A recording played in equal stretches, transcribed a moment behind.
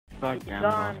God damn it,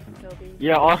 Gone, Austin. Toby.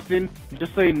 Yeah, Austin,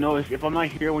 just so you know, if I'm not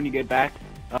here when you get back,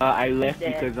 I left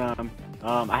Dead. because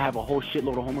I have a whole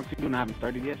shitload of homework to do and I haven't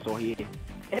started yet, so he...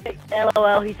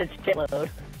 LOL, he said shitload.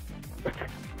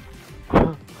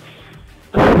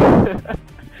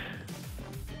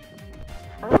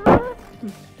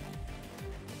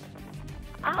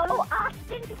 Oh,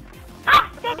 Austin!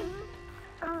 Austin!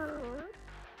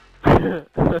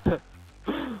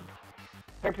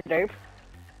 Derp, derp.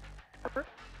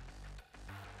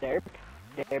 Derp.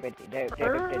 Derp, derp, derp,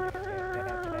 derp,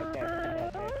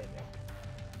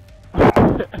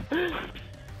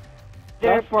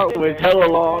 That part was hella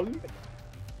long.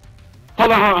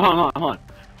 Hold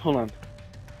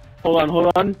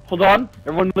on.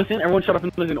 Everyone listen, everyone shut up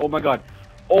and listen. Oh my god,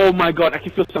 I can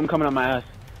feel something coming out my ass.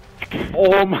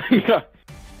 Oh my god.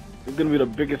 It's gonna be the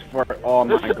biggest fart. Oh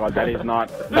my god,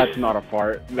 that's not a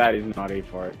fart. That is not a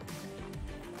fart.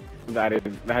 That is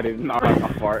not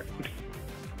a fart.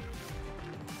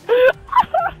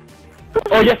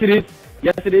 Oh yes it is.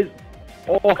 Yes it is.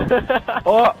 Oh.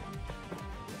 Oh.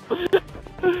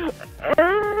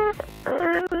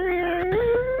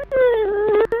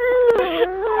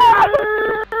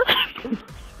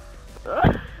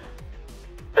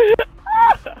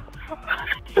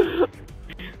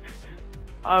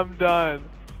 I'm done.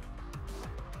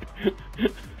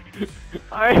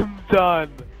 I'm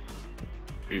done.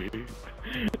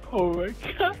 Oh my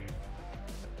god.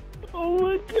 Oh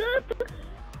my god.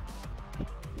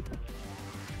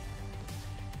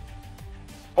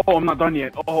 Oh, I'm not done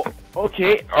yet. Oh,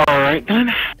 okay. Alright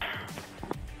then.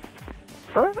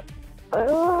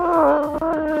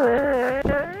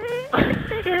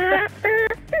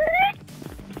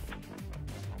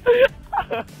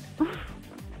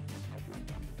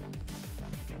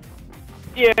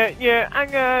 Yeah, I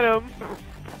got him.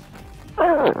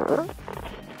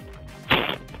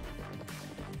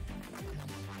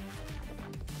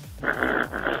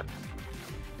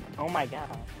 Oh my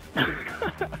god.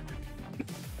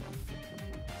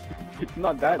 It's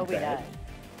not that Oh, we bad. died.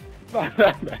 It's not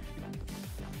that bad.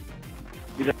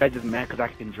 You guys just mad because I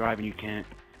can drive and you can't.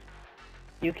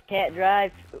 You can't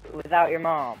drive without your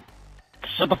mom.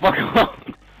 Shut the fuck up.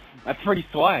 That's pretty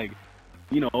swag.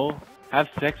 You know, have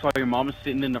sex while your mom is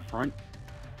sitting in the front.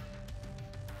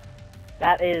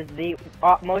 That is the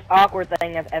most awkward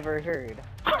thing I've ever heard.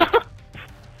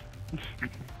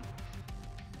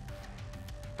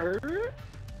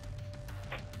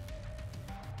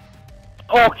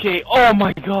 Okay, oh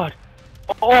my god.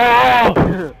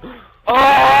 Oh!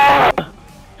 Oh!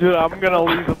 Dude, I'm gonna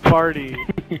leave the party.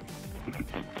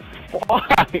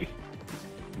 Why?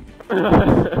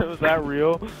 Was that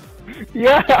real?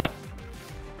 Yeah!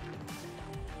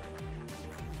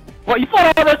 What, you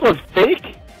thought all this was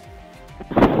fake?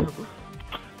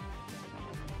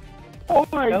 Oh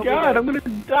my Nope, god, yeah. I'm gonna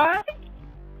die!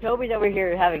 Toby's over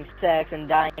here having sex and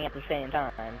dying at the same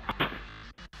time.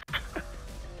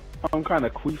 I'm kinda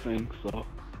queefing, so...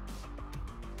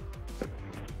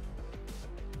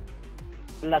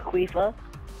 La Quifa?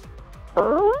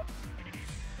 Oh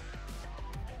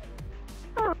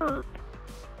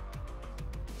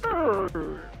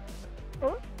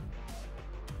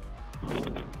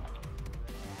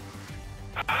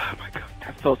my god,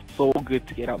 that felt so good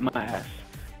to get out my ass.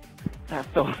 That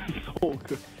felt so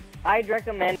good. I'd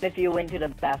recommend if you went to the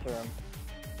bathroom.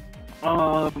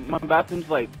 My bathroom's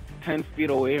like 10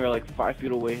 feet away or like 5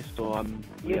 feet away, so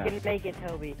You yeah. can make it,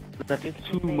 Toby. That's You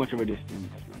too can make much of a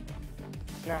distance.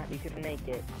 Nah, you can make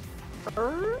it.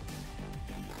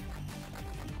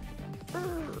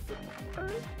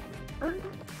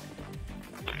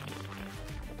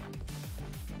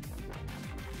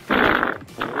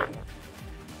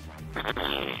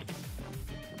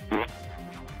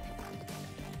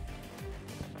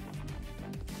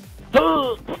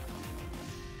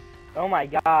 Oh my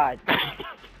god.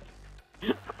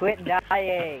 Quit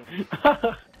dying.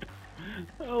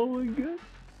 Oh my god.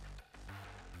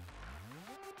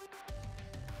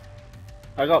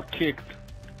 I got kicked.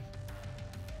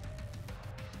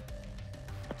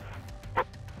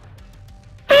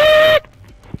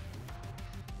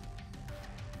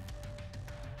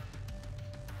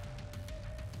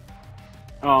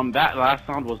 That last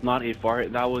sound was not a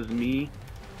fart. That was me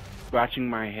scratching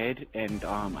my head and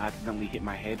accidentally hit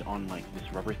my head on like this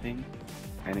rubber thing,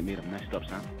 and it made a messed up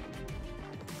sound.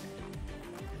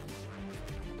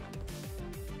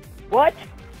 What?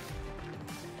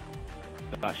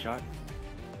 I got shot.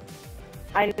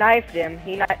 I knifed him.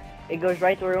 It goes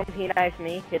right through him. He knifes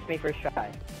me, hits me first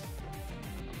try.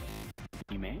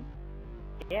 You man?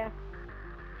 Yeah.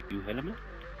 You hella man?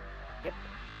 Yep.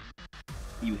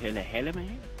 You hella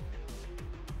man?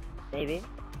 Maybe.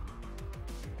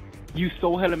 You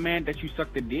so hella mad that you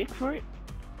sucked the dick for it?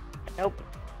 Nope.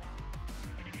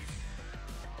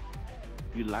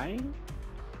 You lying?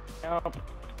 Nope.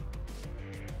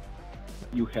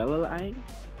 You hella lying?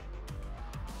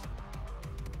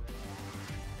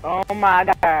 Oh my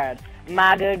god.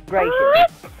 My good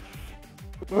gracious.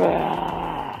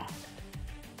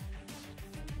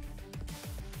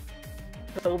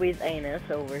 Toby's anus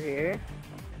over here.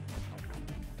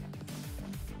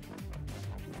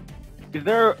 Is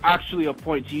there actually a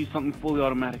point to use something fully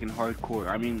automatic in hardcore?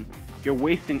 I mean, you're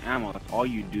wasting ammo, that's all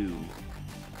you do.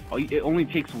 It only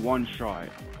takes one shot,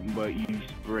 but you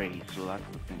spray, so that's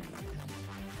the thing.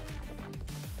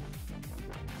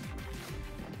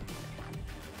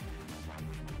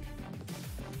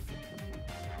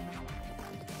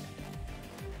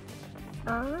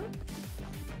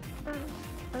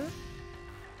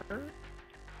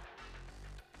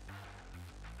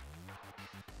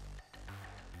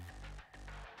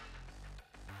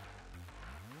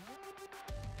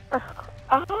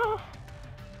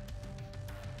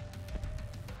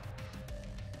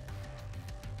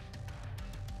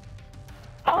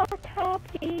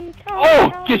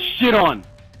 Oh, get shit on!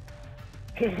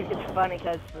 It's funny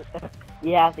because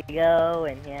you have to go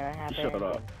and have to. Shut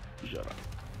up. Shut up.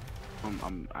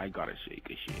 I gotta shake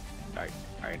a shit. God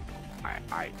damn it, I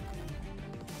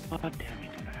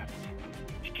have to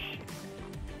shit.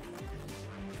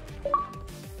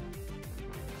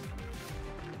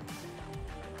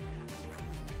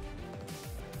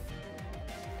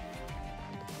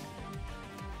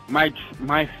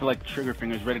 My like trigger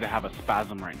finger is ready to have a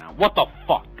spasm right now. What the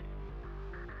fuck?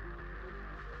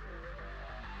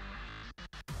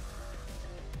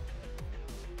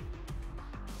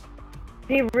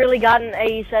 He really got an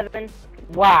 87?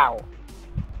 Wow.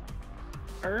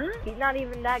 He's not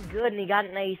even that good and he got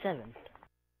an 87.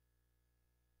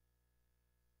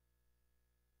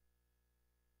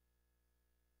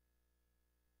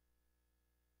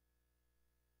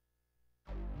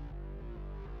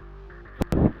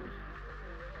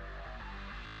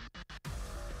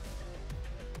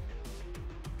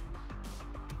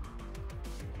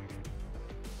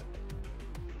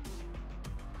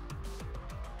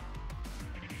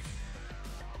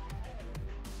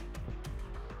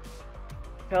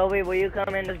 Toby, will you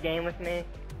come in this game with me?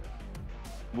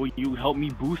 Will you help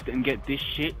me boost and get this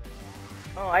shit?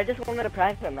 Oh, I just wanted a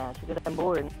private match because I'm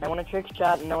bored. I want a trick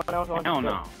shot and no one else wants to. Hell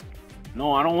no.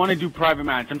 No, I don't want to do private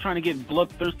match. I'm trying to get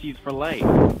bloodthirsties for life.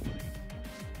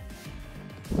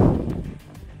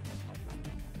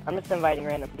 I'm just inviting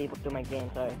random people to my game,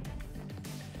 sorry.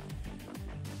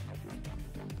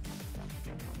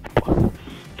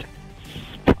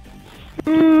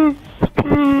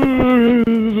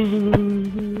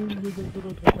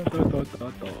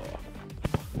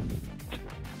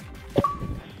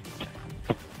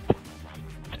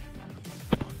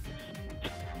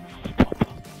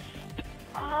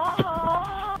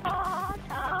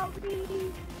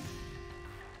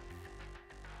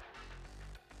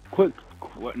 Quick,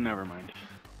 what? Never mind.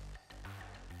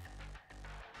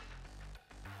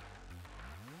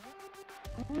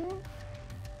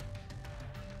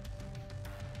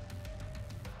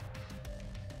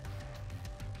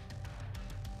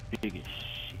 Big as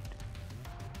shit.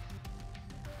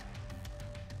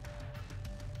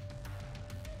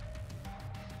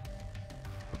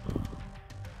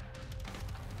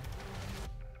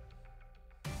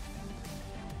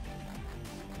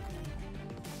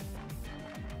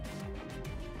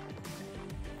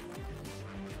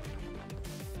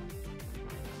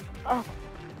 Oh.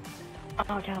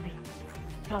 Oh, Toby.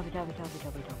 Toby.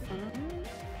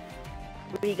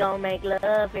 We gon' make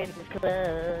love in this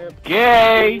club.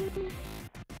 Gay!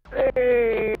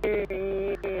 Hey,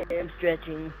 I'm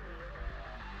stretching.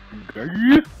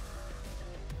 Gay?